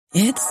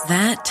It's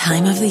that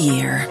time of the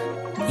year.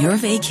 Your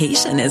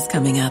vacation is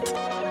coming up.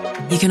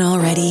 You can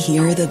already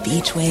hear the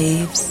beach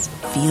waves,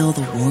 feel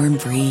the warm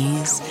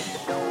breeze,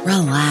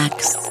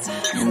 relax,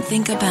 and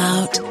think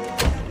about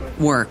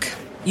work.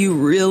 You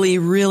really,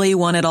 really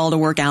want it all to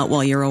work out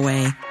while you're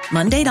away.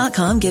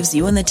 Monday.com gives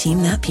you and the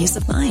team that peace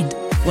of mind.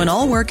 When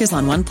all work is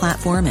on one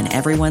platform and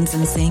everyone's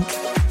in sync,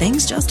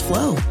 things just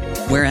flow.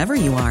 Wherever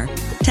you are,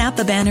 tap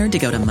the banner to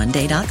go to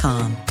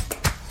Monday.com.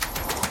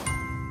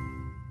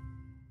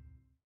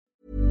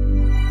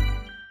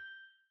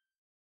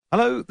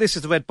 Hello, this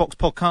is the Red Box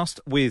Podcast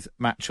with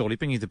Matt Chorley,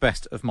 bringing you the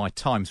best of my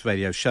Times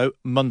radio show,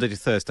 Monday to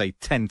Thursday,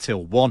 10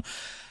 till 1.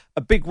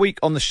 A big week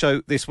on the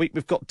show this week.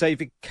 We've got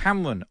David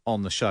Cameron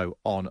on the show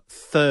on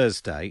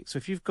Thursday. So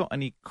if you've got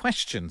any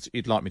questions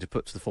you'd like me to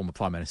put to the former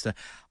Prime Minister,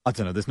 I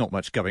don't know, there's not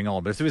much going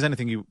on, but if there is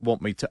anything you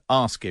want me to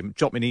ask him,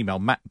 drop me an email,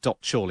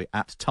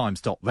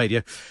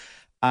 matt.chorley@times.radio.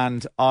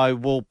 And I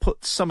will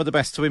put some of the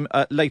best to him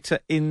later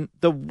in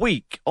the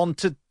week. On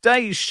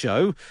today's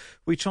show,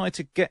 we try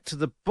to get to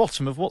the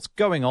bottom of what's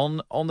going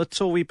on the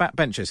Tory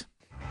backbenches.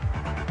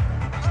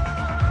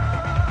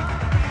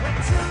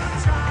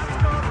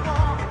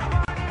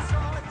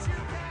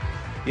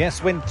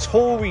 Yes, when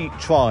Tory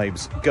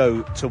tribes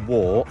go to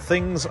war,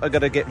 things are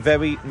going to get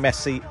very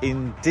messy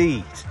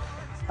indeed.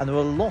 And there are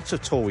a lot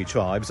of Tory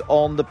tribes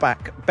on the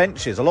back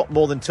benches, a lot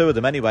more than two of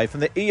them anyway,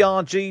 from the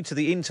ERG to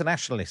the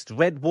Internationalist,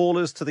 Red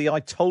Wallers to the I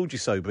Told You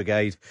So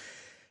Brigade.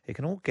 It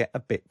can all get a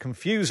bit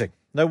confusing.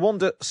 No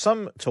wonder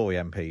some Tory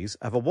MPs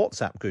have a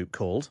WhatsApp group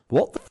called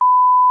What the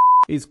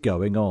is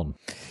Going On?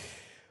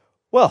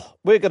 Well,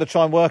 we're going to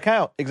try and work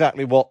out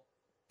exactly what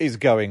is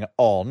going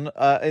on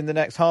in the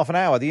next half an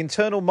hour. The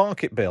Internal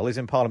Market Bill is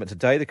in Parliament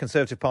today. The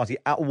Conservative Party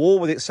at war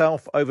with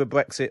itself over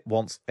Brexit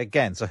once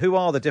again. So who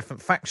are the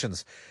different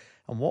factions?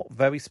 And what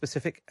very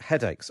specific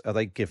headaches are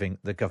they giving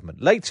the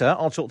government? Later,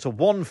 I'll talk to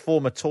one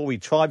former Tory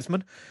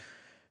tribesman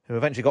who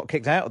eventually got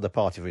kicked out of the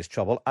party for his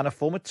trouble, and a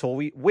former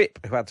Tory whip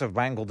who had to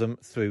wrangle them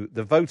through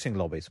the voting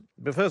lobbies.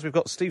 But first, we've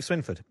got Steve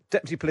Swinford,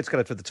 Deputy Political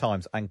Editor of The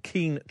Times and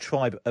keen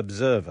tribe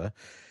observer,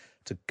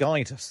 to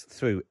guide us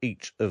through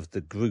each of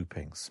the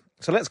groupings.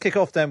 So let's kick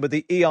off then with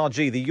the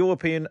ERG, the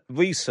European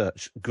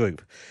Research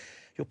Group.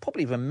 You'll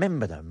probably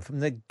remember them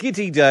from the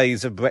giddy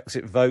days of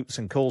Brexit votes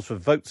and calls for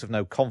votes of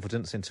no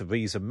confidence in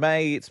Theresa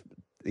May. It's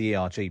the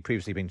ERG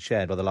previously been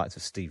chaired by the likes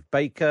of Steve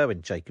Baker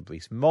and Jacob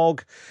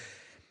Rees-Mogg.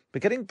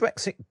 But getting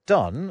Brexit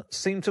done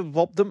seemed to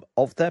rob them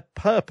of their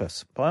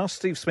purpose. But I asked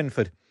Steve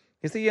Swinford,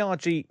 is the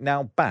ERG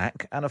now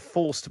back and a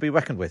force to be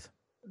reckoned with?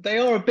 They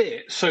are a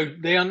bit. So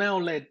they are now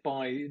led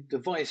by the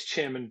Vice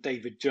Chairman,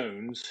 David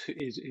Jones,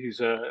 who's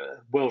a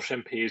Welsh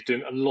MP, is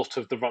doing a lot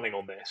of the running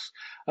on this.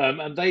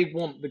 And they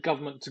want the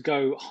government to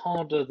go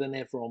harder than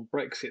ever on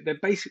Brexit. They're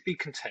basically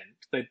content.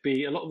 A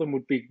lot of them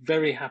would be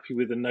very happy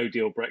with a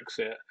no-deal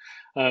Brexit.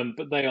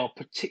 But they are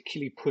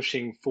particularly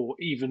pushing for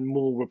even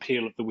more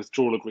repeal of the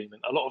withdrawal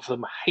agreement. A lot of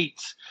them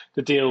hate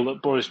the deal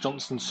that Boris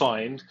Johnson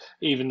signed,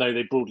 even though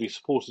they broadly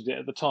supported it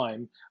at the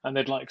time, and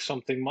they'd like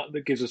something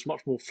that gives us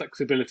much more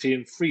flexibility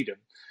and freedom.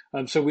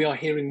 So we are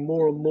hearing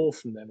more and more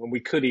from them, and we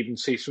could even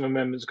see some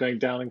amendments going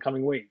down in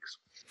coming weeks.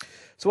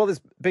 So while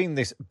there's been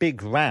this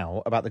big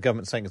row about the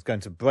government saying it's going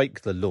to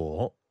break the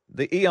law,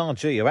 the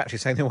ERG are actually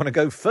saying they want to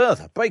go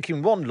further.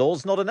 Breaking one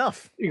law's not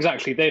enough.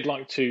 Exactly. They'd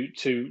like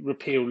to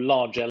repeal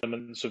large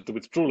elements of the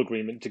withdrawal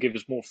agreement to give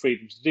us more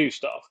freedom to do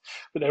stuff.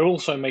 But they're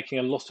also making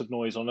a lot of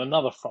noise on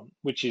another front,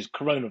 which is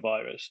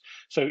coronavirus.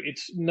 So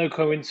it's no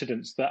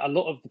coincidence that a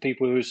lot of the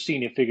people who are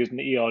senior figures in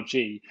the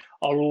ERG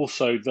are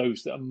also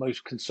those that are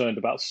most concerned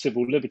about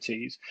civil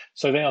liberties.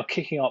 So they are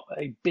kicking up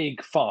a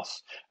big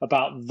fuss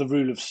about the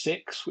rule of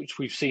six, which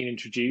we've seen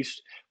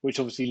introduced, which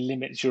obviously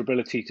limits your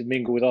ability to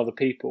mingle with other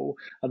people.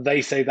 And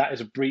they say that is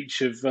a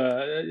breach of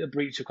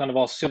kind of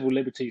our civil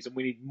liberties, and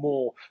we need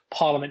more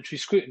parliamentary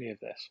scrutiny of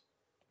this.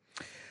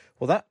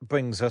 Well, that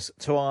brings us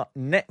to our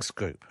next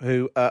group,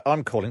 who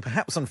I'm calling,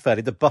 perhaps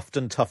unfairly, the Buffed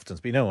and Tuftons.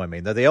 But you know what I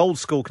mean. They're the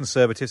old-school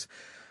Conservatives,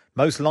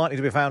 most likely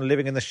to be found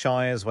living in the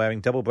shires,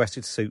 wearing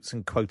double-breasted suits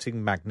and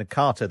quoting Magna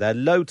Carta. They're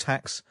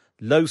low-tax,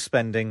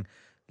 low-spending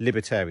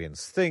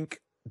libertarians.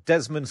 Think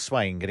Desmond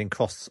Swayne getting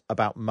cross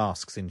about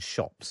masks in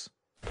shops.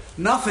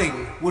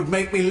 Nothing would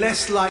make me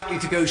less likely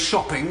to go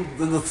shopping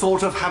than the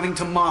thought of having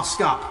to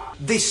mask up.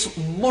 This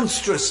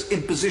monstrous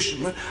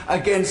imposition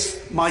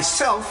against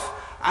myself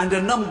and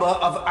a number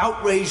of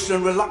outraged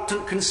and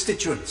reluctant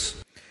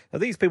constituents. Now,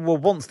 these people were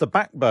once the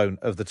backbone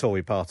of the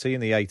Tory party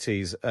in the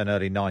 80s and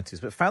early 90s,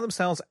 but found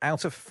themselves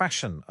out of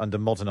fashion under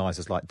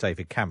modernisers like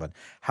David Cameron.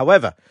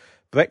 However,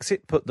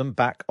 Brexit put them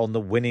back on the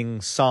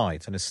winning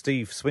side, and as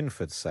Steve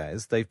Swinford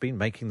says, they've been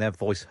making their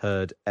voice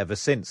heard ever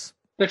since.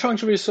 They're trying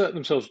to reassert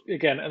themselves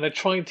again, and they're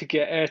trying to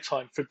get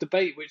airtime for a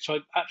debate which I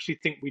actually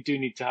think we do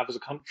need to have as a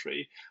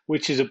country,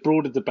 which is a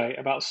broader debate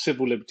about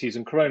civil liberties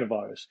and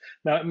coronavirus.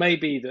 Now, it may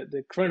be that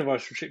the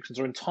coronavirus restrictions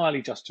are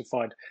entirely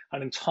justified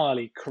and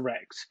entirely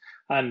correct,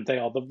 and they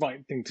are the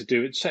right thing to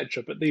do,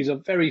 etc. But these are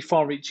very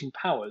far-reaching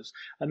powers,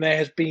 and there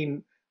has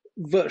been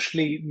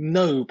virtually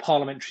no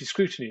parliamentary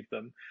scrutiny of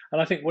them.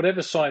 And I think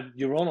whatever side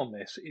you're on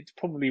this, it's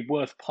probably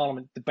worth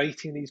Parliament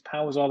debating these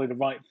powers. Are they the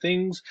right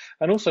things?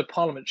 And also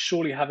Parliament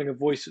surely having a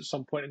voice at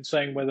some point in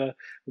saying whether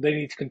they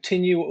need to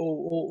continue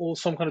or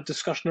some kind of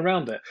discussion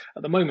around it.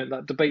 At the moment,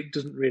 that debate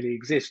doesn't really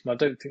exist, and I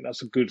don't think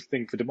that's a good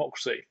thing for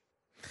democracy.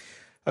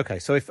 OK,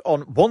 so if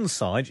on one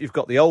side you've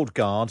got the old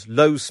guard,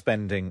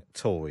 low-spending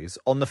Tories,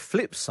 on the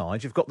flip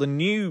side you've got the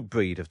new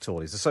breed of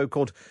Tories, the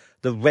so-called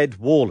the Red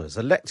Wallers,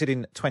 elected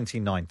in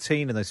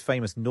 2019 in those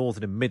famous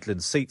Northern and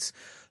Midland seats,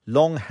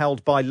 long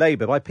held by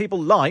Labour, by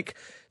people like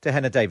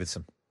Dehenna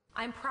Davidson.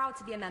 I'm proud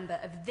to be a member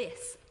of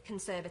this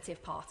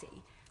Conservative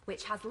Party,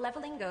 which has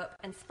levelling up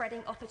and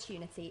spreading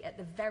opportunity at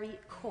the very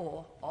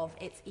core of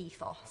its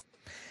ethos.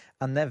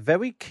 And they're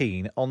very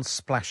keen on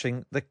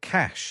splashing the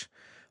cash,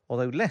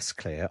 although less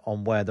clear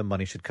on where the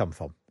money should come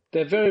from.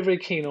 They're very, very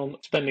keen on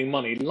spending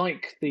money.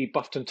 Like the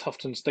Bufton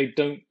Tuftons, they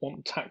don't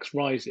want tax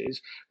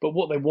rises, but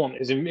what they want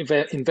is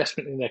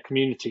investment in their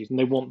communities, and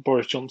they want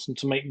Boris Johnson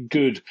to make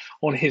good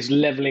on his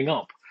levelling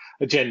up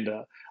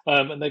agenda.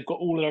 And they've got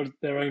all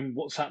their own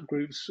WhatsApp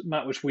groups,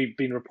 Matt, which we've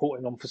been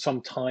reporting on for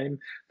some time.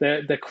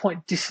 They're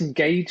quite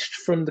disengaged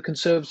from the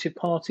Conservative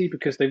Party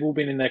because they've all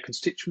been in their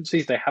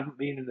constituencies. They haven't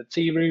been in the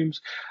tea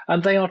rooms,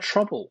 and they are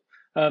trouble.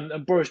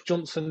 And Boris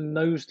Johnson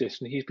knows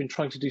this, and he's been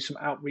trying to do some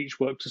outreach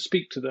work to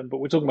speak to them. But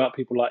we're talking about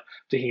people like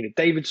Dehenna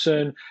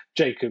Davidson,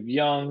 Jacob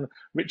Young,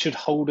 Richard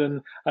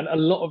Holden, and a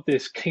lot of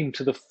this came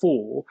to the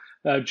fore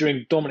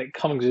during Dominic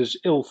Cummings's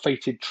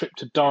ill-fated trip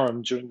to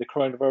Durham during the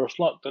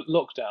coronavirus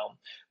lockdown,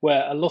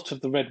 where a lot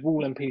of the Red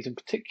Wall MPs in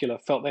particular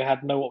felt they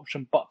had no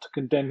option but to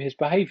condemn his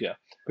behaviour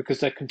because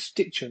their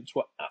constituents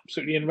were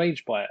absolutely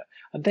enraged by it.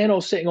 And they're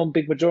not sitting on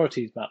big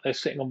majorities, Matt. They're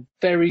sitting on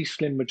very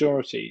slim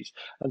majorities.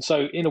 And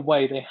so, in a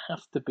way, they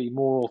have to be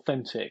more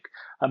authentic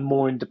and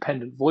more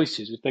independent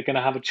voices if they're going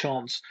to have a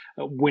chance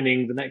at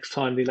winning the next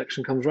time the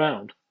election comes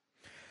round.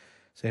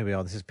 So here we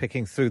are. This is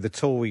picking through the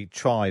Tory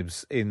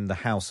tribes in the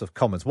House of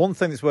Commons. One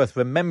thing that's worth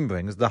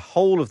remembering is the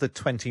whole of the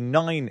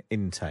 29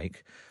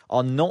 intake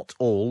are not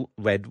all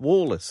Red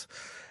Wallers.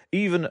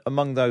 Even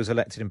among those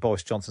elected in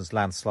Boris Johnson's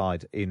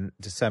landslide in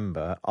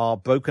December are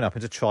broken up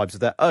into tribes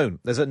of their own.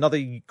 There's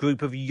another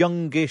group of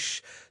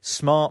youngish,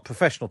 smart,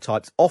 professional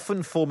types,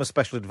 often former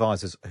special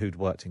advisors who'd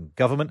worked in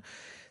government.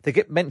 They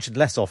get mentioned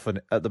less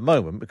often at the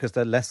moment because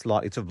they're less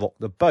likely to rock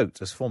the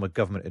boat. As former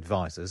government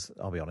advisors,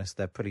 I'll be honest,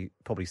 they're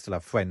probably still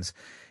have friends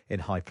in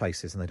high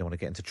places and they don't want to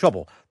get into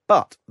trouble.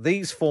 But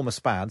these former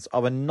spads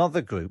are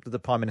another group that the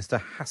Prime Minister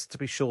has to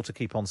be sure to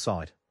keep on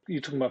side. You're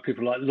talking about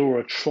people like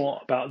Laura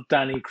Trott, about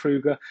Danny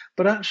Kruger,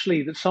 but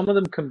actually that some of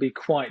them can be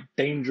quite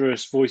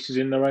dangerous voices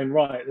in their own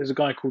right. There's a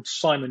guy called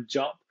Simon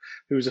Jupp,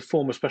 who was a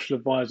former special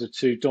advisor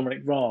to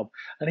Dominic Raab,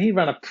 and he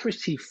ran a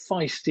pretty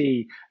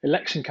feisty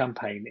election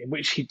campaign in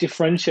which he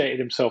differentiated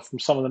himself from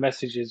some of the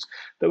messages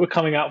that were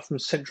coming out from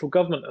central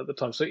government at the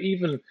time. So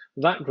even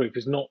that group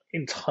is not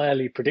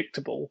entirely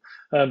predictable,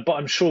 but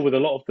I'm sure with a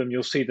lot of them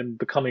you'll see them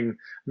becoming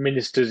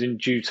ministers in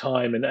due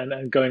time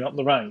and going up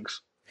the ranks.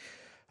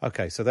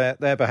 OK, so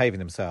they're behaving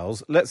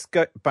themselves. Let's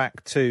go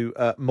back to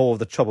more of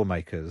the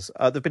troublemakers.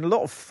 There have been a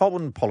lot of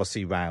foreign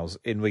policy rows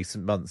in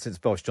recent months since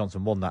Boris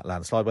Johnson won that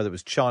landslide, whether it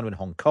was China and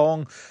Hong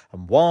Kong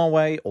and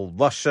Huawei or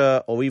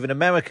Russia or even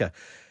America.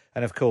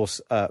 And, of course,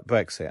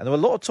 Brexit. And there were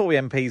a lot of Tory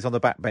MPs on the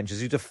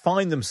backbenches who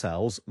define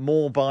themselves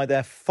more by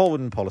their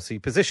foreign policy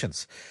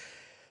positions.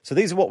 So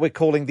these are what we're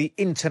calling the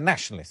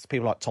internationalists.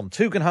 People like Tom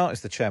Tugendhat,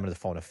 who's the chairman of the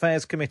Foreign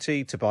Affairs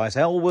Committee, Tobias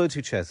Ellwood,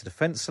 who chairs the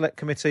Defence Select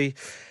Committee.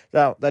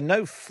 Now, they're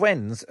no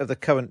friends of the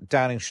current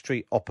Downing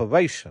Street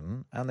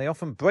operation, and they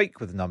often break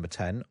with Number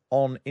 10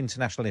 on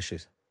international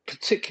issues.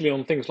 Particularly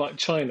on things like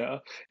China,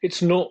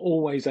 it's not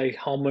always a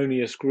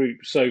harmonious group.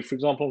 So, for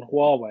example, on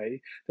Huawei,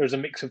 there's a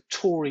mix of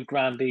Tory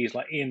grandees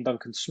like Ian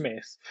Duncan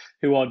Smith,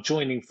 who are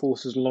joining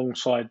forces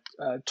alongside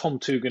Tom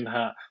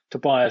Tugendhat,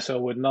 Tobias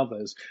Ellwood and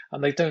others,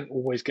 and they don't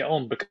always get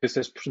on because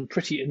there's some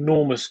pretty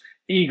enormous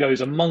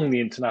egos among the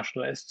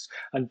internationalists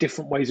and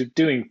different ways of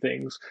doing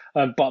things,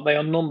 but they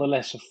are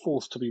nonetheless a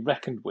force to be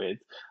reckoned with.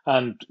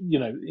 And, you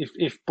know,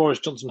 if Boris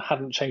Johnson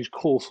hadn't changed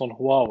course on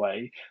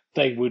Huawei,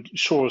 they would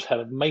sure as hell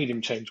have made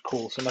him change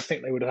course, and I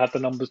think they would have had the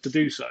numbers to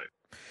do so.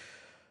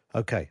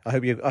 OK, I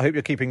hope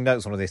you're keeping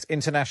notes on all this.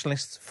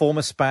 Internationalists,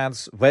 former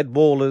SPADs, Red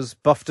Wallers,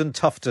 Bufton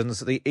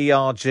Tuftons, the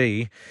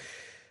ERG.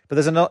 But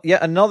there's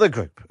yet another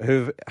group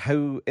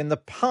who in the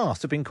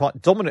past have been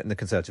quite dominant in the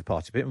Conservative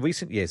Party, but in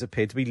recent years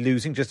appeared to be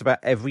losing just about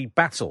every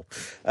battle.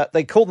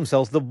 They call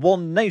themselves the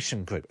One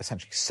Nation group,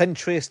 essentially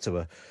centrists who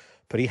are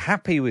pretty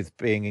happy with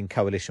being in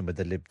coalition with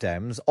the Lib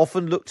Dems,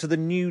 often look to the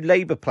new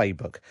Labour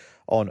playbook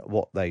on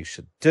what they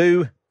should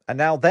do, and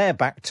now they're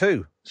back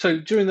too. So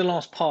during the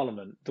last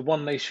Parliament, the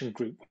One Nation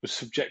group was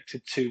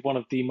subjected to one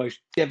of the most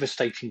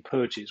devastating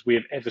purges we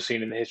have ever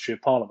seen in the history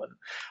of Parliament.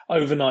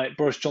 Overnight,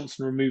 Boris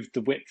Johnson removed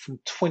the whip from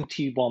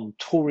 21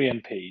 Tory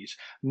MPs,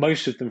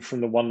 most of them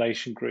from the One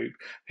Nation group,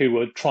 who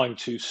were trying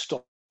to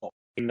stop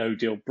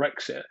no-deal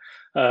Brexit.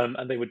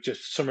 and they were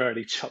just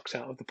summarily chucked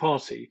out of the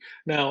party.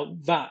 Now,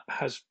 that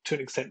has, to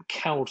an extent,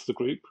 cowed the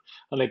group,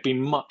 and they've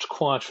been much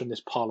quieter in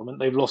this parliament.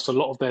 They've lost a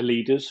lot of their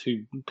leaders,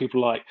 who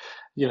people like,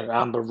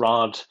 Amber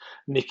Rudd,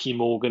 Nicky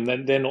Morgan,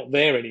 they're not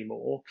there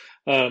anymore,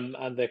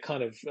 and they're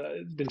kind of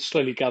been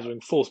slowly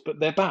gathering force, but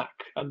they're back.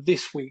 And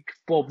this week,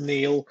 Bob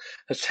Neill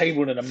has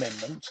tabled an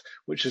amendment,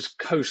 which is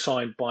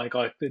co-signed by a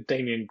guy,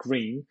 Damien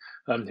Green,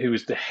 who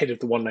is the head of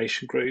the One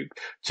Nation group,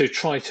 to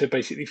try to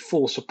basically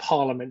force a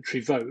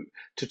parliamentary vote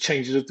to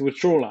change the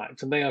Withdrawal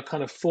Act. And they are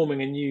kind of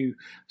forming a new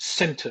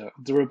centre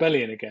of the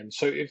rebellion again.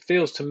 So it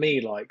feels to me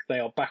like they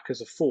are back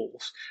as a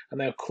force, and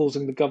they are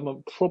causing the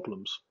government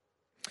problems.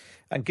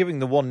 And giving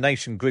the One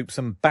Nation group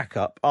some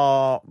backup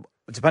are,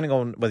 depending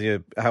on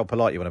how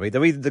polite you want to be,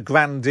 they're either the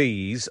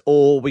grandees,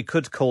 or we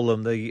could call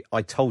them the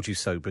I told you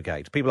so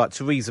brigade. People like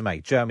Theresa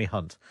May, Jeremy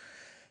Hunt,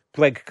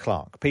 Greg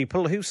Clark,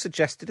 people who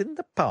suggested in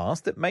the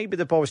past that maybe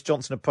the Boris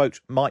Johnson approach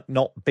might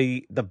not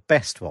be the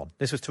best one.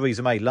 This was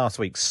Theresa May last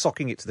week,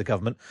 socking it to the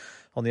government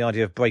on the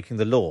idea of breaking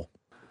the law.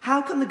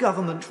 How can the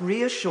government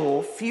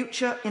reassure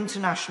future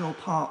international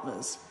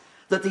partners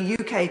that the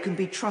UK can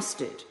be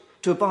trusted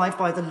to abide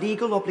by the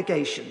legal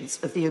obligations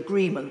of the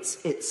agreements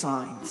it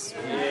signs?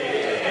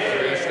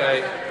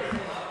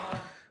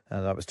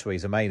 That was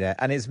Theresa May there.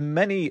 And as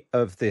many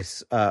of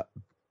this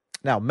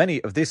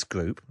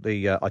group,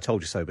 the I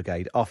Told You So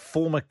Brigade, are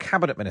former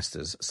cabinet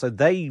ministers, so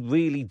they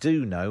really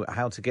do know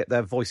how to get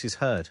their voices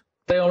heard.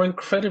 They are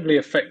incredibly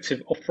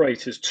effective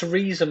operators.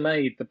 Theresa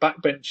May, the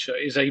backbencher,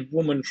 is a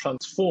woman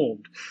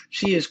transformed.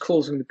 She is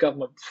causing the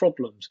government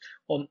problems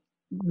on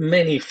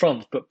many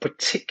fronts, but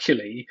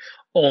particularly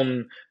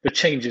on the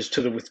changes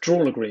to the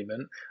withdrawal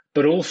agreement,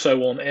 but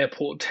also on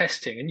airport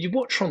testing. And you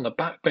watch her on the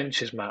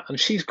backbenches, Matt, and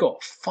she's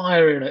got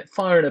fire in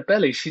her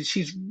belly.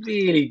 She's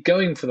really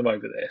going for them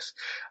over this,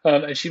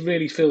 and she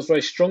really feels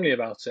very strongly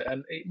about it.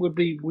 And it would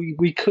be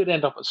we could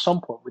end up at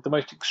some point with the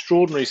most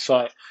extraordinary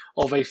sight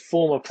of a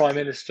former prime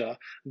minister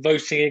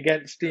voting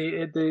against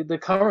the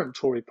current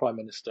Tory prime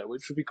minister,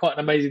 which would be quite an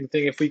amazing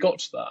thing if we got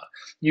to that.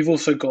 You've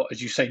also got,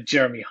 as you say,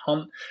 Jeremy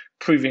Hunt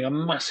proving a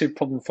massive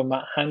problem for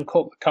Matt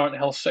Hancock, the current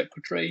health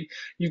secretary.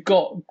 You've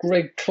got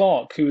Greg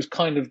Clark, who was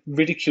kind of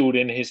ridiculed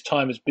in his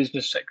time as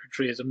business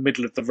secretary as a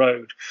middle of the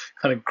road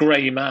kind of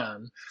grey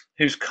man,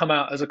 who's come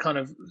out as a kind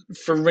of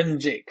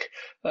forensic,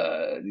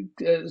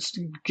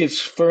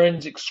 gives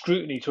forensic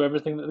scrutiny to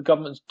everything that the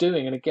government's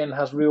doing, and again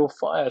has real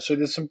fire. So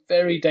there's some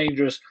very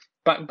dangerous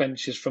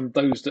backbenches from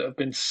those that have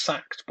been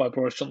sacked by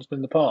Boris Johnson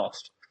in the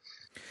past.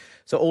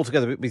 So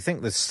altogether, we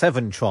think there's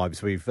 7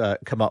 tribes we've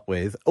come up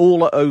with,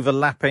 all are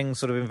overlapping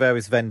sort of in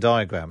various Venn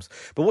diagrams.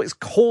 But what is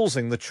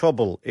causing the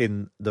trouble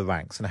in the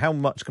ranks, and how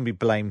much can be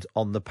blamed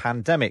on the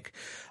pandemic?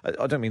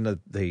 I don't mean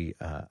the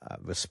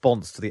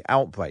response to the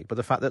outbreak, but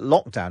the fact that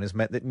lockdown has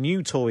meant that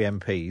new Tory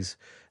MPs,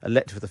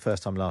 elected for the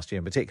first time last year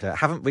in particular,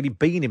 haven't really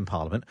been in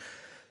Parliament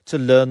to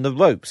learn the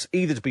ropes,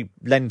 either to be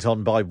lent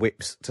on by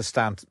whips to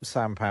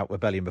stamp out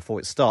rebellion before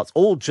it starts,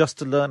 or just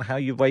to learn how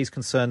you raise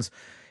concerns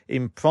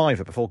in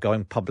private before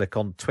going public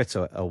on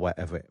Twitter or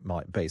wherever it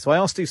might be. So I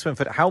asked Steve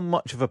Swinford how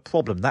much of a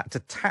problem that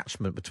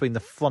detachment between the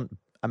front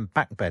and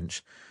back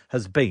bench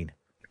has been.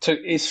 So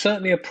it's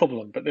certainly a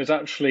problem, but there's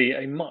actually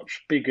a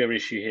much bigger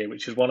issue here,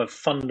 which is one of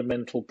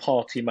fundamental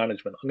party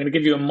management. I'm going to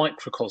give you a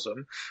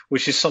microcosm,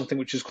 which is something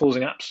which is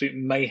causing absolute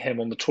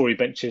mayhem on the Tory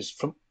benches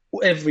from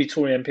every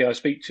Tory MP I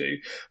speak to,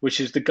 which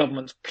is the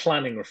government's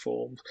planning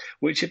reforms,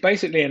 which it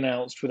basically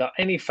announced without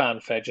any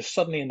fanfare, just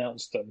suddenly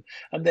announced them.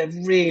 And they're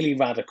really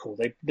radical.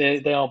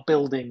 They are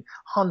building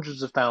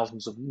hundreds of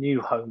thousands of new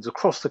homes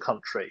across the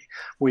country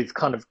with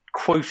kind of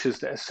quotas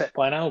that are set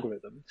by an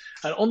algorithm.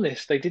 And on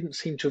this, they didn't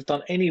seem to have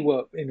done any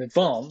work in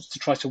advance to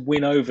try to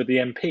win over the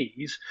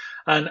MPs.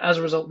 And as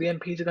a result, the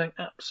MPs are going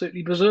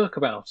absolutely berserk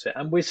about it.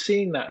 And we're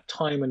seeing that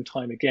time and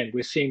time again.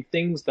 We're seeing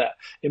things that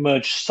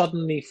emerge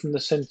suddenly from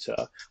the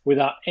centre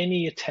without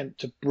any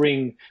attempt to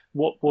bring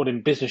what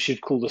in business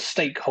you'd call the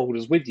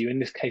stakeholders with you, in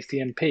this case the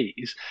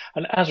MPs.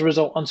 And as a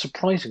result,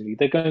 unsurprisingly,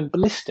 they're going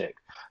ballistic.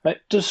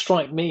 It does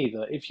strike me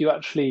that if you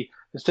actually,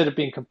 instead of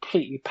being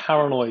completely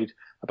paranoid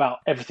about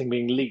everything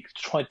being leaked,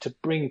 tried to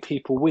bring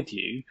people with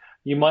you,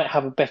 you might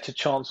have a better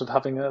chance of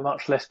having a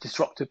much less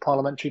disruptive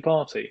parliamentary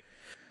party.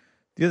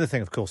 The other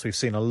thing, of course, we've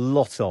seen a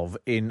lot of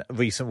in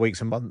recent weeks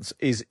and months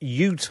is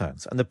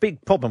U-turns. And the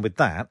big problem with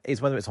that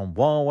is whether it's on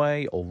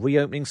Huawei or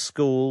reopening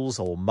schools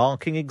or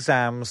marking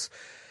exams,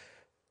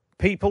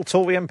 people,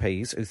 Tory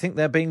MPs, who think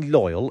they're being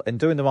loyal and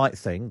doing the right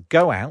thing,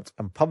 go out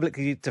and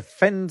publicly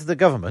defend the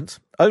government,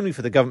 only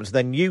for the government to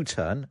then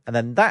U-turn, and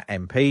then that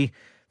MP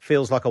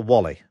feels like a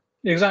wally.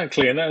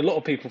 Exactly, and a lot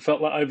of people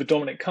felt that over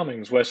Dominic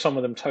Cummings, where some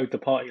of them towed the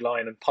party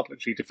line and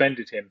publicly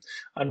defended him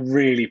and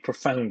really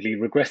profoundly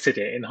regretted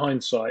it in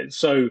hindsight.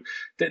 So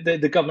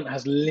the government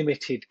has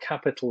limited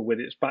capital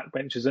with its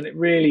backbenchers, and it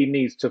really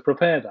needs to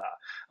prepare that.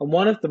 And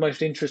one of the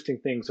most interesting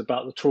things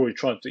about the Tory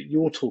tribes that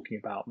you're talking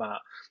about, Matt,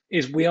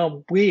 is we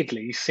are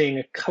weirdly seeing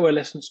a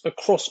coalescence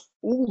across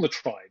all the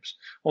tribes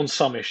on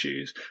some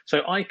issues.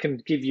 So I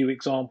can give you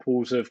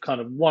examples of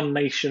kind of One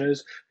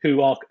Nationers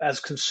who are as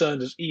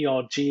concerned as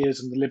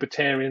ERGers and the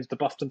Libertarians, the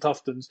Buffed and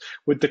Tuftons,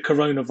 with the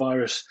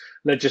coronavirus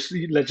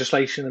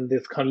legislation and the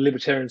kind of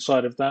libertarian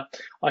side of that.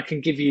 I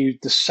can give you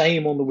the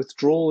same on the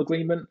withdrawal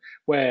agreement,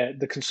 where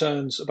the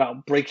concerns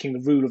about breaking the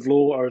rule of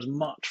law are as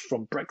much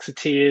from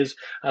Brexiteers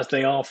as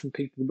they are from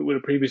people that would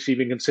have previously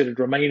been considered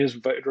Remainers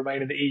and voted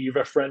Remain in the EU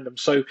referendum.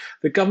 So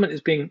the government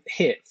is being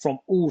hit from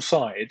all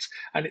sides,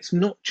 and it's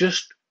not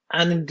just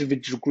an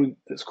individual group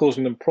that's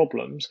causing them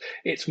problems.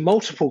 It's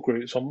multiple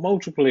groups on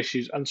multiple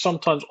issues, and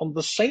sometimes on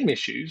the same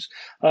issues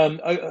on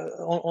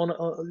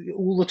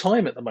all the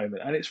time at the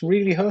moment, and it's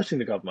really hurting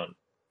the government.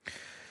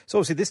 So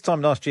obviously this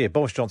time last year,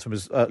 Boris Johnson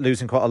was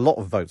losing quite a lot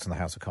of votes in the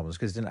House of Commons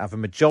because he didn't have a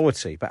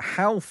majority. But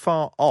how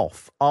far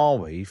off are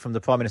we from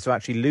the Prime Minister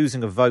actually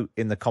losing a vote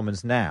in the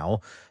Commons now,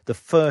 the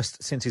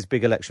first since his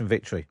big election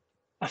victory?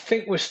 I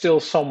think we're still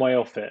some way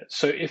off it.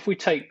 So if we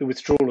take the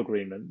withdrawal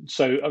agreement,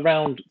 so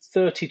around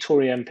 30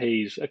 Tory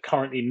MPs are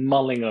currently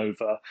mulling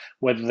over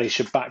whether they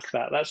should back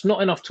that. That's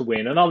not enough to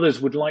win, and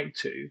others would like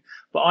to.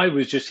 But I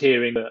was just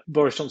hearing that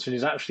Boris Johnson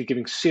is actually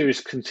giving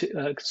serious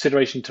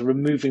consideration to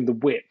removing the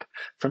whip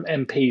from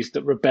MPs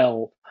that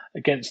rebel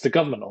against the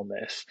government on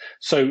this.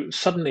 So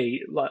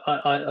suddenly,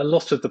 a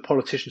lot of the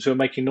politicians who are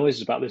making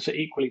noises about this are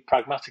equally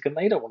pragmatic, and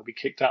they don't want to be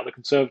kicked out of the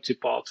Conservative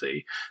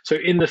Party. So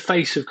in the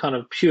face of kind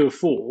of pure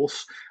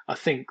force, I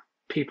think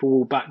people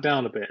will back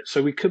down a bit.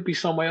 So we could be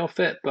some way off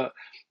it, but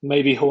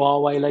maybe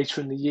Huawei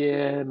later in the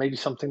year, maybe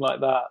something like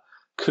that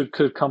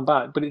could come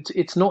back. But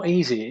it's not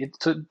easy.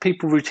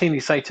 People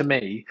routinely say to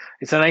me,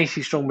 it's an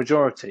 80-strong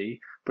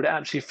majority, but it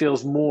actually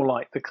feels more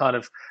like the kind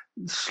of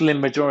slim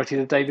majority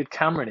of the David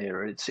Cameron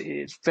era.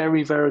 It's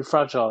very, very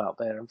fragile out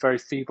there and very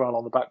febrile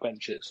on the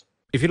backbenches.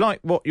 If you like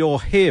what you're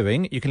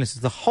hearing, you can listen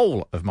to the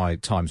whole of my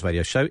Times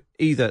Radio show.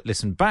 Either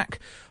listen back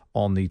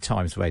on the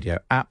Times Radio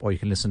app, or you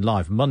can listen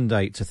live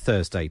Monday to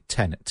Thursday,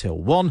 10 till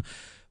 1.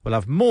 We'll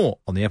have more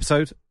on the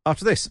episode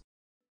after this.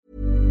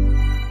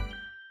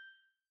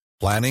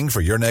 Planning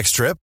for your next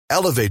trip?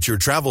 Elevate your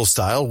travel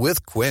style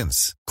with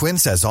Quince.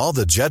 Quince has all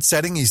the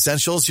jet-setting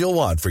essentials you'll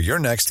want for your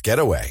next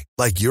getaway,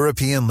 like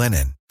European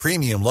linen,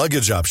 premium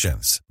luggage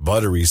options,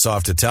 buttery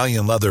soft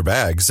Italian leather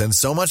bags, and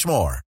so much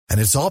more. And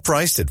it's all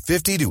priced at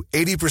 50 to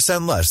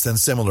 80% less than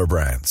similar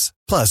brands.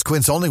 Plus,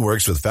 Quince only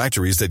works with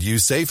factories that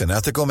use safe and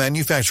ethical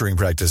manufacturing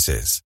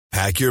practices.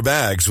 Pack your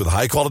bags with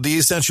high-quality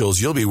essentials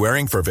you'll be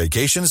wearing for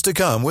vacations to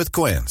come with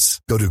Quince.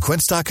 Go to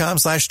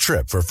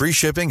quince.com/trip for free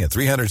shipping and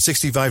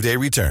 365-day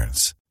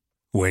returns.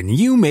 When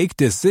you make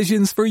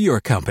decisions for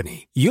your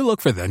company, you look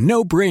for the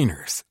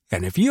no-brainers.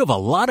 And if you have a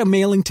lot of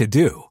mailing to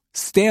do,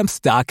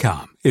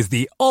 Stamps.com is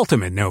the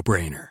ultimate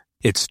no-brainer.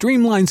 It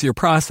streamlines your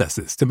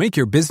processes to make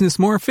your business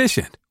more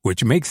efficient,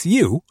 which makes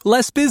you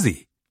less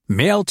busy.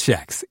 Mail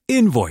checks,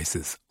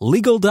 invoices,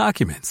 legal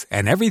documents,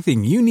 and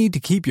everything you need to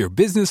keep your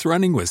business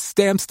running with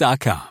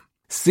Stamps.com.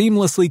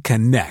 Seamlessly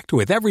connect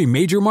with every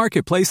major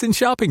marketplace and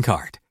shopping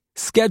cart.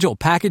 Schedule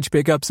package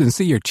pickups and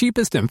see your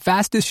cheapest and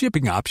fastest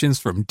shipping options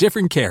from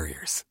different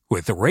carriers,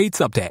 with rates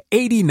up to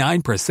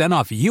 89%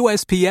 off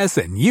USPS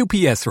and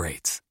UPS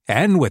rates.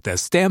 And with the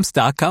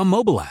Stamps.com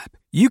mobile app,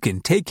 you can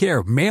take care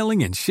of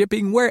mailing and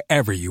shipping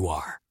wherever you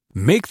are.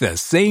 Make the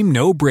same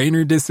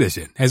no-brainer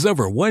decision as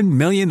over 1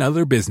 million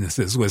other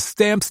businesses with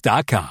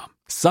Stamps.com.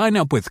 Sign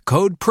up with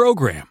code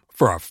PROGRAM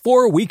for a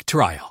 4-week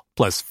trial,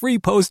 plus free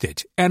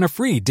postage and a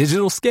free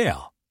digital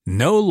scale.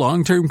 No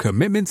long-term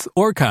commitments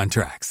or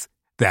contracts.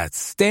 That's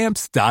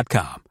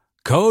Stamps.com.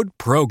 Code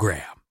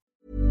PROGRAM.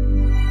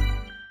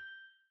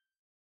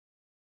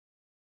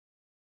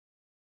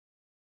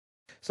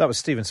 So that was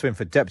Stephen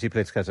Swinford, Deputy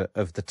Political Editor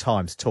of The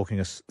Times, talking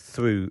us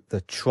through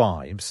the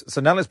tribes.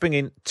 So now let's bring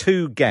in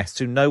two guests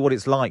who know what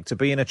it's like to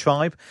be in a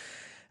tribe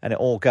and it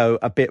all go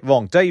a bit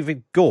wrong.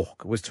 David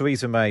Gauke was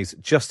Theresa May's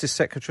Justice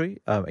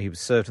Secretary. He was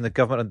served in the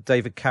government under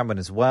David Cameron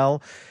as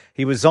well.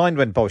 He resigned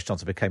when Boris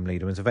Johnson became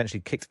leader and was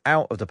eventually kicked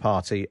out of the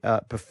party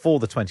before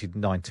the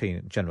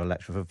 2019 general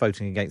election for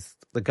voting against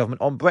the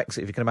government on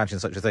Brexit, if you can imagine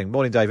such a thing.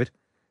 Morning, David.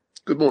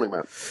 Good morning,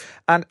 Matt.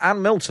 And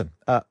Anne Milton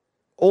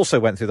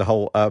also went through the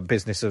whole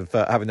business of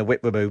having the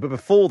whip removed, but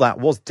before that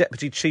was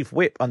Deputy Chief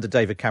Whip under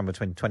David Cameron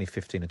between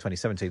 2015 and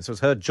 2017. So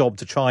it's her job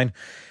to try and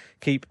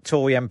keep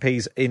Tory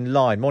MPs in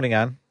line. Morning,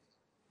 Anne.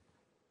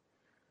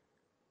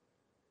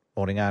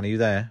 Morning, Anne. Are you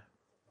there?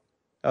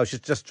 Oh, she's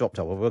just dropped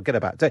off. We'll get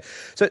her back.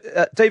 So,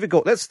 David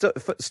Gauke, let's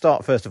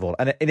start first of all.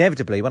 And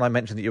inevitably, when I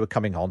mentioned that you were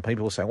coming on,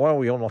 people were saying,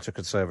 well, you're not a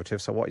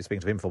Conservative, so what are you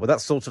speaking to him for? But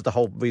that's sort of the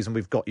whole reason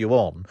we've got you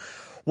on.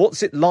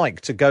 What's it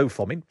like to go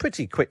from, in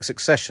pretty quick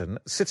succession,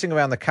 sitting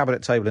around the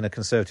cabinet table in a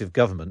Conservative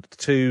government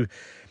to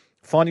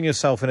finding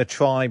yourself in a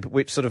tribe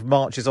which sort of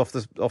marches off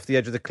the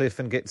edge of the cliff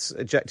and gets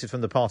ejected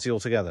from the party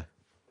altogether?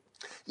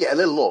 Yeah, a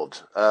little odd.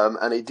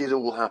 And it did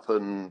all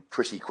happen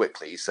pretty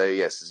quickly. So,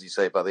 yes, as you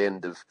say, by the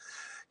end of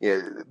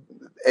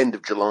end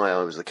of July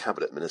I was a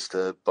cabinet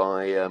minister.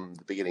 By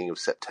the beginning of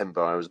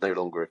September I was no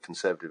longer a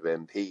Conservative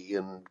MP,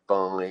 and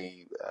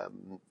by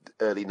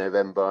early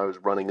November I was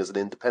running as an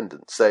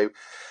independent. So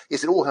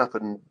yes, it all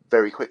happened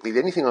very quickly. The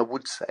only thing I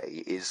would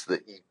say is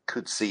that you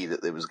could see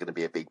that there was going to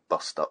be a big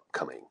bust up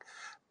coming,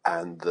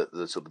 and that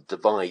the sort of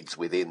divides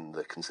within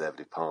the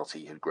Conservative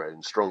Party had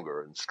grown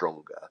stronger and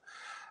stronger.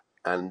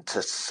 And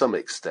to some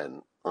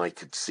extent, I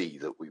could see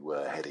that we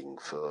were heading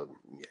for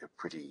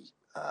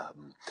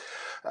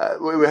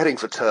we were heading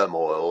for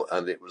turmoil,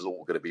 and it was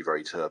all going to be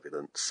very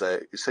turbulent. So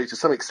to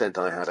some extent,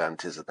 I had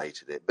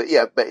anticipated it. But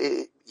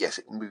yes,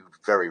 it moved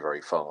very,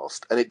 very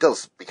fast, and it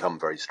does become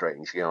very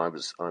strange. I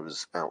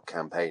was out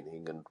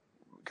campaigning and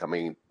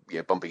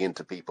bumping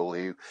into people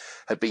who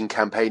had been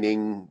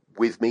campaigning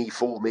with me,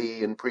 for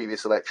me in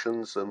previous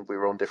elections, and we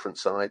were on different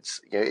sides.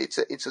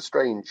 It's a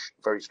strange,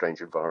 very strange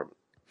environment.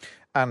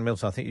 Anne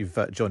Milton, I think you've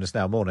joined us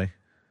now. Morning.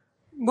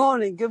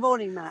 Morning. Good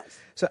morning, Matt.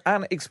 So,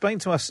 Anne, explain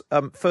to us,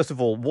 first of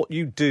all, what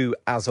you do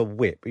as a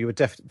whip. You were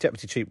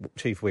Deputy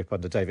Chief Whip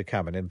under David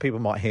Cameron, and people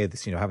might hear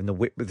this, having the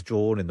whip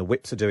withdrawn, and the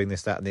whips are doing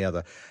this, that and the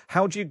other.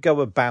 How do you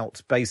go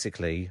about,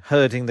 basically,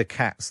 herding the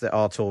cats that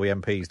are Tory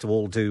MPs to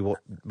all do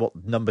what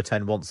Number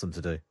 10 wants them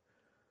to do?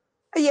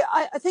 Yeah,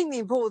 I think the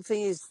important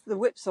thing is the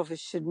Whip's office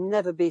should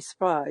never be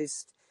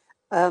surprised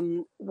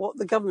what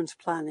the government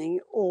are planning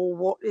or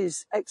what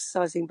is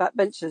exercising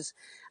backbenchers.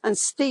 And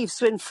Steve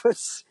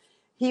Swinfoot,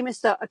 he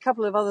missed out a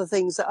couple of other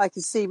things that I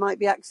could see might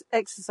be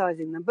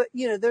exercising them. But,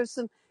 there are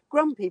some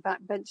grumpy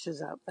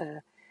backbenchers out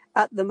there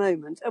at the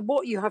moment. And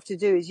what you have to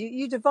do is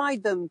you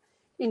divide them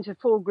into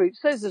 4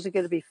 groups. Those that are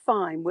going to be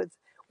fine with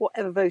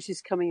whatever vote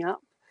is coming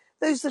up.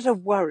 Those that are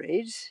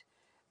worried,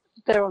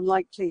 they're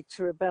unlikely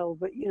to rebel,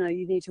 but,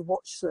 you need to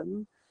watch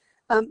them.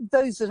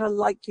 Those that are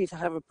likely to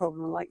have a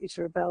problem are likely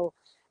to rebel.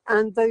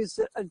 And those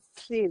that are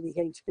clearly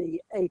going to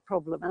be a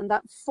problem. And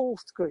that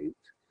 4th group,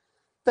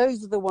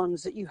 those are the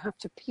ones that you have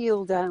to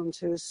peel down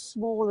to as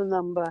small a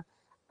number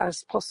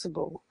as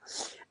possible.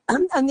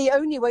 And the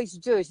only way to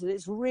do it, and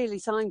it's really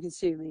time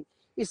consuming,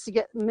 is to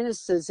get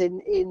ministers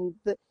in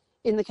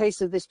the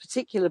case of this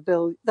particular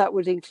bill, that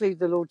would include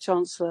the Lord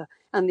Chancellor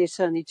and the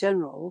Attorney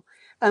General,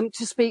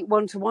 to speak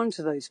one-to-one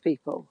to those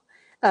people.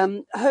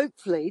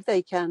 Hopefully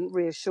they can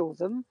reassure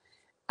them.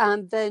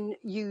 And then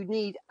you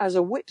need, as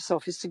a Whip's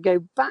office, to go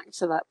back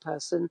to that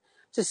person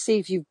to see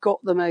if you've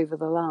got them over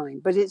the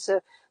line. But it's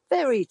a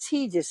very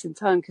tedious and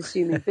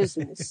time-consuming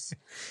business.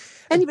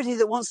 Anybody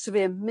that wants to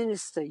be a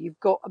minister, you've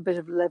got a bit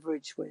of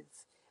leverage with.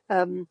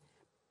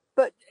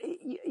 But,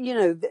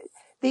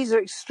 these are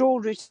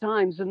extraordinary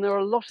times, and there are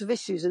a lot of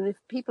issues. And if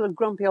people are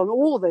grumpy on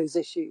all those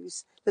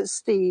issues that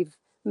Steve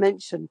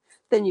mentioned,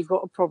 then you've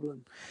got a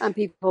problem. And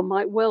people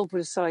might well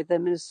put aside their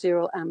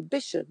ministerial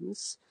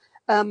ambitions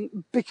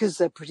because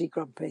they're pretty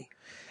grumpy.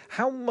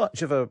 How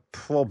much of a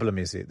problem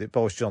is it that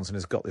Boris Johnson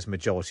has got this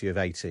majority of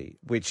 80,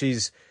 which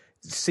is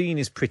seen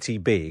as pretty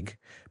big,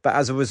 but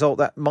as a result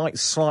that might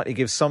slightly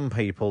give some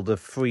people the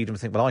freedom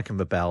to think, well, I can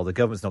rebel, the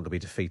government's not going to be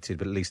defeated,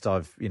 but at least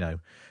I've,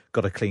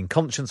 got a clean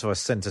conscience, or I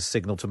sent a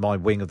signal to my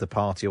wing of the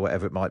party, or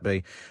whatever it might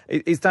be.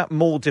 Is that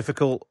more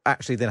difficult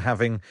actually than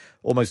having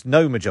almost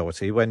no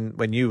majority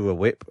when you were a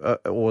whip,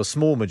 or a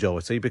small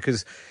majority,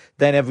 because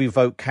then every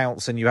vote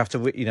counts and you have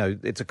to,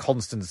 it's a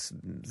constant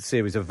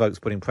series of votes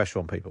putting pressure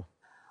on people?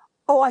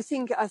 Oh, I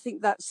think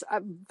that's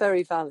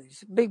very valid.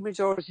 Big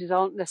majorities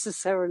aren't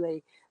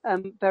necessarily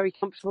very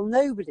comfortable.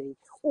 Nobody,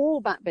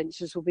 all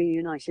backbenchers will be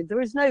united.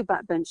 There is no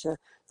backbencher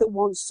that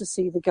wants to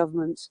see the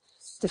government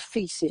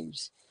defeated.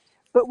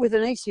 But with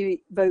an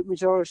 80-vote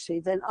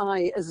majority, then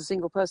I, as a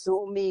single person,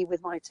 or me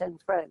with my 10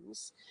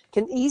 friends,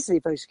 can easily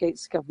vote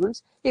against the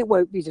government. It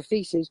won't be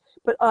defeated,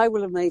 but I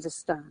will have made a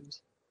stand.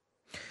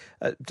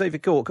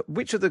 David Gauke,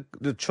 which of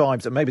the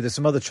tribes, and maybe there's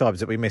some other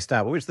tribes that we missed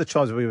out, but which of the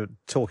tribes we were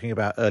talking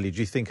about earlier do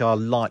you think are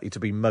likely to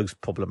be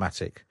most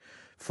problematic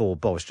for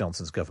Boris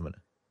Johnson's government?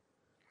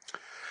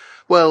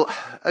 Well,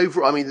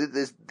 overall,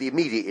 the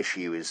immediate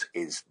issue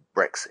is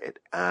Brexit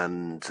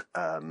and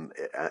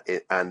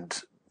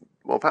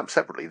well, perhaps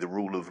separately, the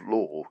rule of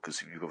law,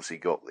 because you've obviously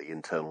got the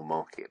internal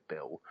market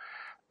bill.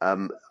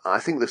 I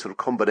think the sort of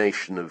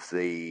combination of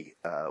the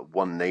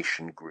One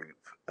Nation group,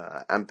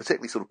 and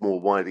particularly sort of more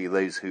widely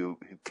those who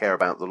care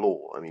about the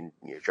law.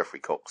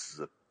 Geoffrey Cox is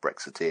a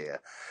Brexiteer,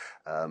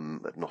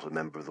 not a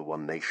member of the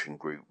One Nation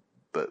group,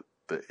 but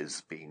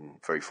is being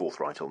very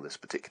forthright on this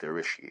particular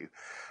issue.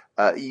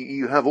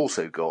 You have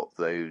also got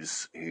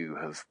those who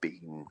have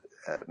been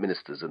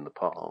ministers in the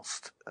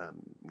past,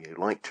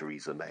 like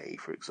Theresa May,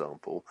 for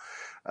example,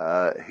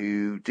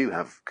 who do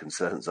have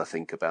concerns, I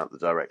think, about the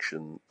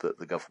direction that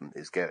the government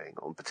is going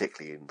on,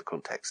 particularly in the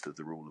context of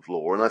the rule of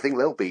law. And I think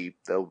they'll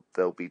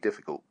be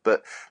difficult.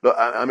 But look,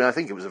 I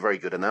think it was a very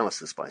good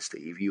analysis by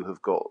Steve. You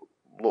have got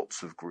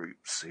lots of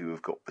groups who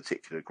have got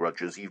particular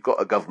grudges. You've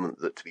got a government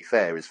that, to be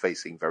fair, is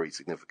facing very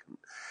significant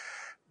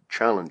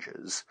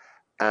challenges.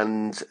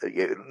 And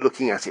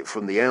looking at it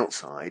from the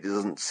outside, it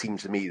doesn't seem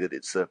to me that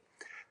it's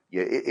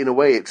in a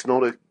way, it's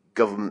not a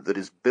government that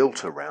is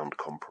built around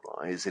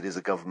compromise. It is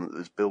a government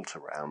that is built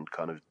around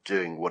kind of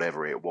doing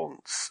whatever it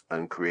wants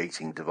and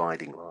creating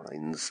dividing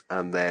lines,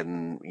 and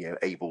then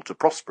able to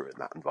prosper in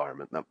that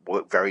environment. That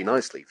worked very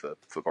nicely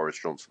for Boris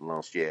Johnson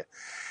last year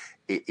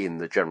in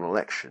the general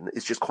election.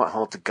 It's just quite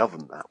hard to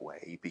govern that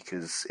way,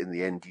 because in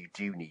the end you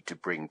do need to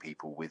bring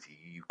people with you.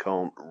 You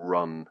can't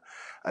run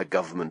a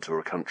government or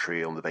a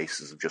country on the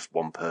basis of just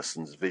one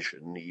person's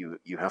vision.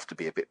 You have to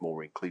be a bit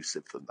more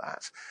inclusive than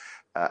that.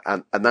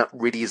 And that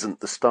really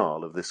isn't the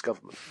style of this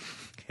government.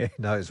 Yeah,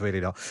 no, it's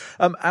really not.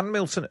 Anne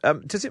Milton,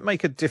 does it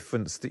make a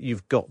difference that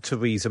you've got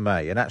Theresa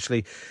May? And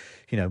actually,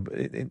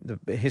 in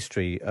the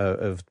history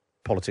of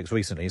politics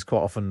recently, it's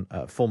quite often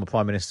former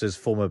prime ministers,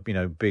 former,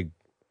 big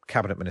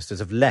cabinet ministers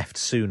have left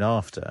soon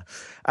after.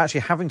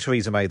 Actually, having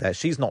Theresa May there,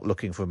 she's not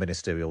looking for a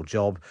ministerial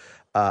job.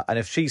 And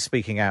if she's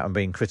speaking out and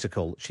being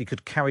critical, she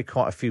could carry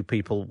quite a few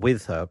people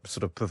with her,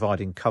 sort of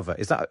providing cover.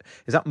 Is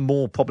that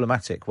more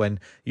problematic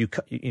when you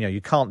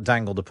can't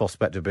dangle the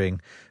prospect of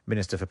being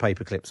Minister for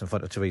Paperclips in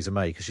front of Theresa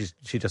May, because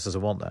she just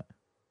doesn't want that?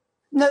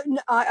 No,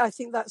 I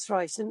think that's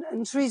right.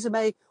 And Theresa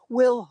May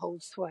will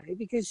hold sway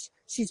because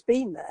she's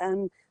been there,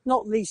 and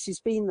not least she's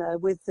been there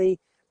with the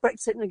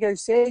Brexit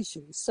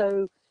negotiations.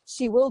 So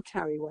she will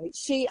carry weight.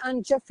 She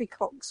and Geoffrey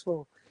Cox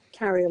will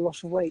carry a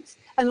lot of weight.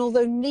 And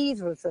although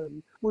neither of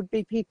them would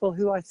be people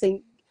who I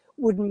think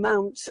would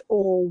mount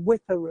or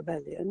whip a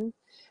rebellion,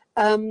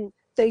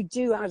 they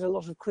do add a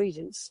lot of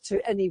credence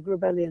to any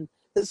rebellion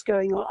that's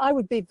going on. I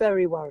would be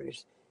very worried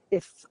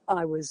if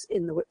I was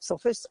in the Whip's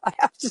office. I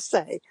have to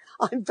say,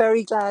 I'm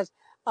very glad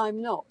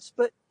I'm not.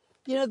 But,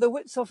 the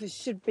Whip's office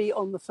should be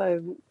on the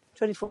phone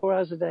 24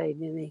 hours a day,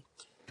 nearly,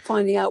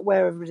 finding out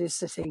where everybody's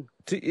sitting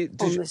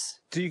on this.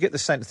 Do you get the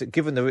sense that,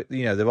 given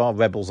there are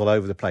rebels all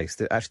over the place,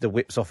 that actually the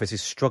Whip's office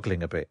is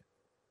struggling a bit?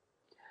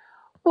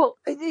 Well,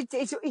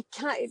 it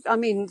can. I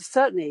mean,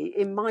 certainly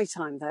in my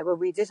time there, where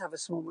we did have a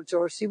small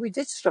majority, we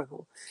did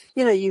struggle.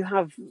 You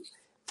have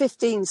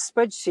 15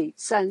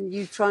 spreadsheets and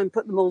you try and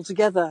put them all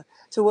together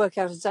to work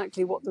out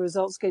exactly what the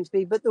result's going to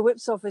be. But the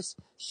Whip's office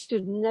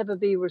should never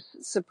be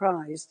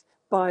surprised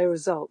by a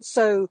result.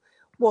 So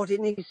what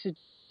it needs to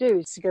do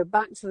is to go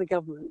back to the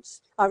government.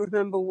 I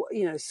remember,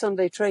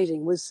 Sunday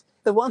trading was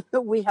the one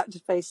that we had to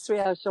face, 3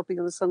 hours shopping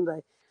on a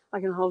Sunday.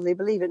 I can hardly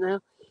believe it now.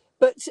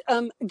 But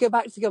go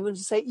back to the government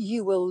and say,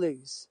 you will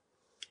lose.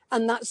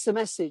 And that's the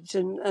message.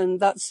 And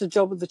that's the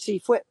job of the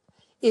chief whip,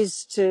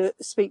 is to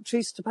speak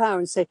truth to power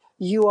and say,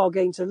 you are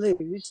going to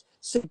lose.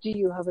 So do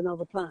you have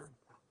another plan?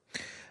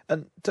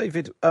 And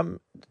David,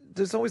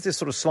 there's always this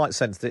sort of slight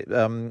sense that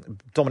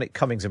Dominic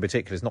Cummings in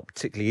particular is not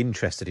particularly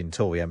interested in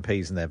Tory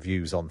MPs and their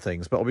views on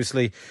things. But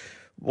obviously,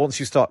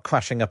 once you start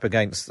crashing up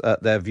against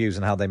their views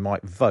and how they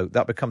might vote,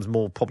 that becomes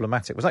more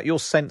problematic. Was that your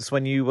sense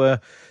when you were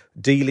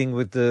dealing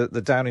with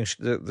the Downing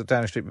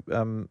Street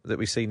that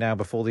we see now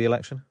before the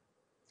election?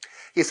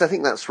 Yes, I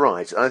think that's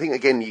right. I think,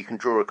 again, you can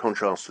draw a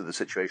contrast to the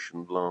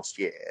situation last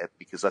year,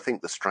 because I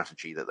think the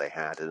strategy that they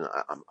had, and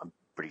I'm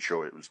pretty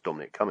sure it was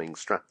Dominic Cummings'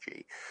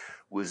 strategy,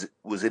 was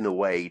in a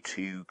way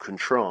to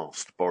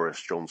contrast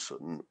Boris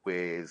Johnson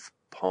with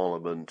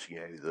Parliament,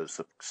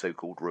 the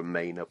so-called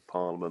Remainer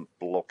Parliament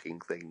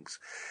blocking things,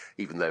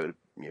 even though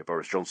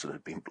Boris Johnson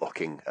had been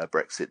blocking a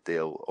Brexit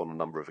deal on a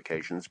number of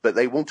occasions. But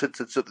they wanted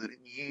to sort of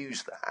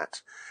use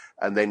that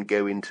and then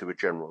go into a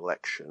general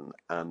election,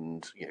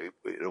 and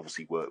it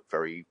obviously worked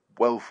very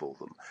well for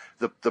them.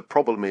 The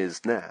problem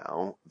is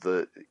now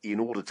that in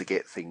order to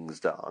get things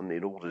done,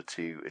 in order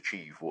to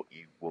achieve what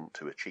you want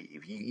to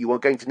achieve, you are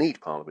going to need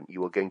Parliament,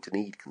 you are going to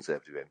need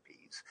Conservative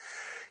MPs.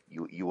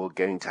 You are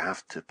going to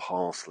have to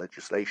pass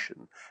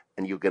legislation,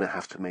 and you're going to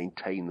have to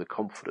maintain the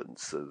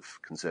confidence of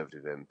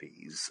Conservative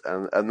MPs.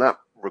 And that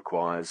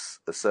requires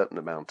a certain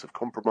amount of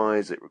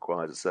compromise. It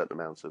requires a certain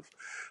amount of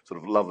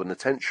sort of love and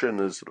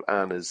attention, as sort of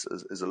Anne is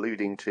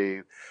alluding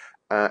to.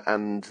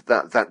 And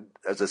that,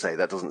 as I say,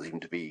 that doesn't seem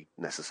to be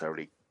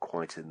necessarily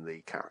quite in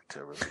the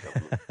character of the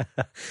government.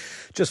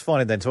 Just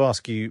finally then, to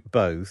ask you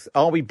both,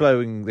 are we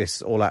blowing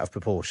this all out of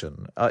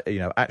proportion?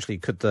 Actually,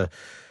 could the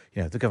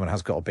government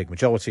has got a big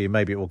majority and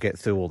maybe it will get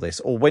through all this?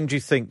 Or when do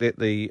you think that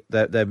the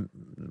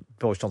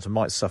Boris Johnson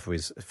might suffer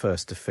his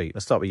first defeat?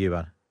 Let's start with you,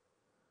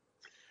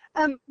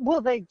 Anne.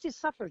 Well, they did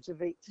suffer a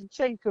defeat.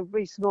 Jacob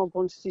Rees-Mogg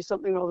wanted to do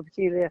something rather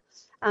peculiar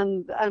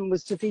and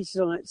was defeated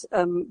on it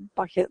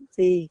back at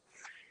the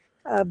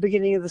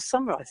beginning of the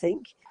summer, I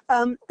think.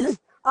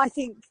 I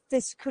think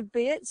this could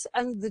be it.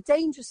 And the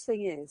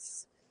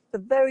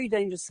very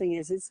dangerous thing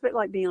is, it's a bit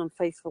like being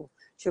unfaithful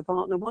to your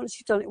partner. Once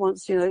you've done it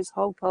once, it's a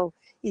whole pile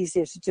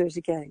easier to do it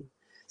again.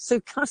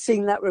 So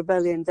cutting that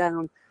rebellion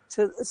down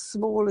to the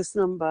smallest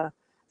number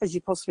as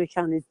you possibly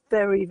can is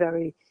very,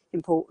 very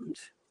important.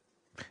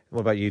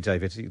 What about you,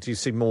 David? Do you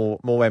see more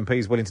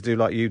MPs willing to do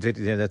like you did?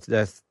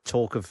 There's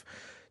talk of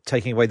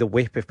taking away the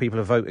whip if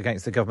people vote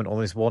against the government on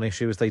this one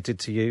issue, as they did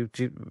to you.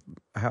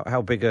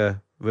 How big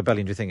a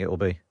rebellion do you think it will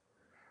be?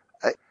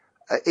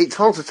 It's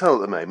hard to tell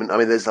at the moment. I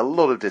mean, there's a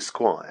lot of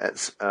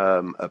disquiet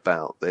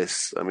about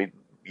this. I mean,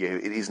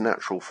 it is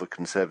natural for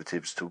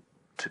Conservatives to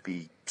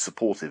be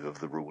supportive of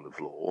the rule of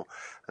law,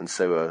 and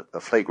so a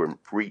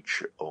flagrant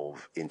breach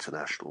of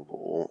international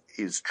law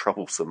is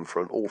troublesome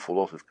for an awful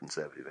lot of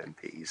Conservative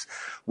MPs.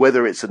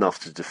 Whether it's enough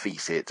to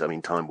defeat it, I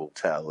mean, time will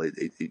tell. It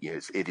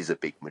is a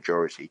big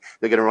majority.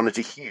 They're going to run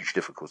into huge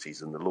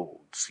difficulties in the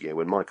Lords.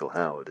 When Michael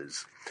Howard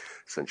is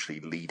essentially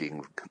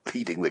leading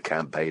the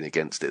campaign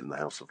against it in the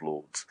House of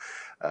Lords,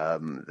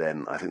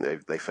 then I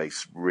think they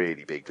face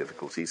really big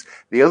difficulties.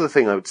 The other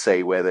thing I would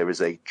say where there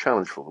is a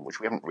challenge for them, which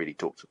we haven't really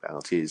talked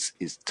about, is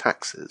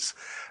taxes.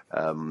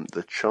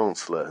 The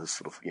Chancellor has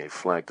sort of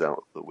flagged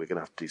up that we're going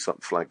to have to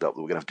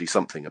do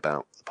something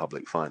about the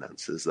public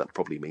finances. That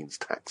probably means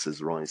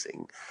taxes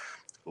rising.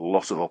 A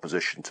lot of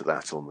opposition to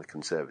that on the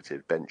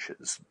Conservative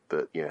benches,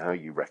 but how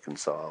you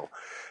reconcile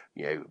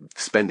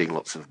spending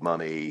lots of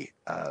money,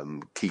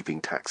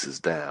 keeping taxes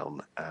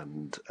down,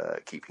 and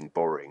keeping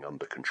borrowing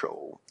under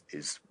control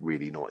is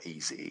really not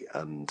easy.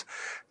 And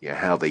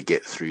how they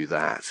get through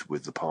that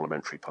with the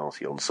parliamentary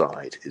party on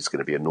side is going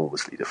to be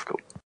enormously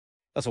difficult.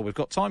 That's all we've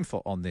got time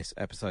for on this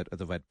episode of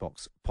the Red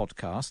Box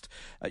podcast.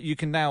 You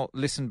can now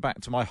listen back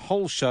to my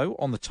whole show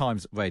on the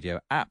Times Radio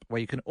app, where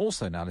you can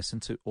also now listen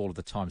to all of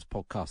the Times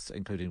podcasts,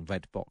 including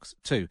Red Box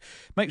 2.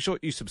 Make sure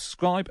you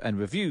subscribe and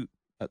review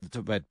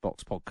the Red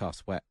Box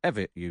podcast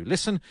wherever you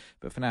listen.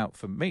 But for now,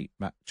 from me,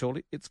 Matt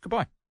Chorley, it's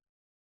goodbye.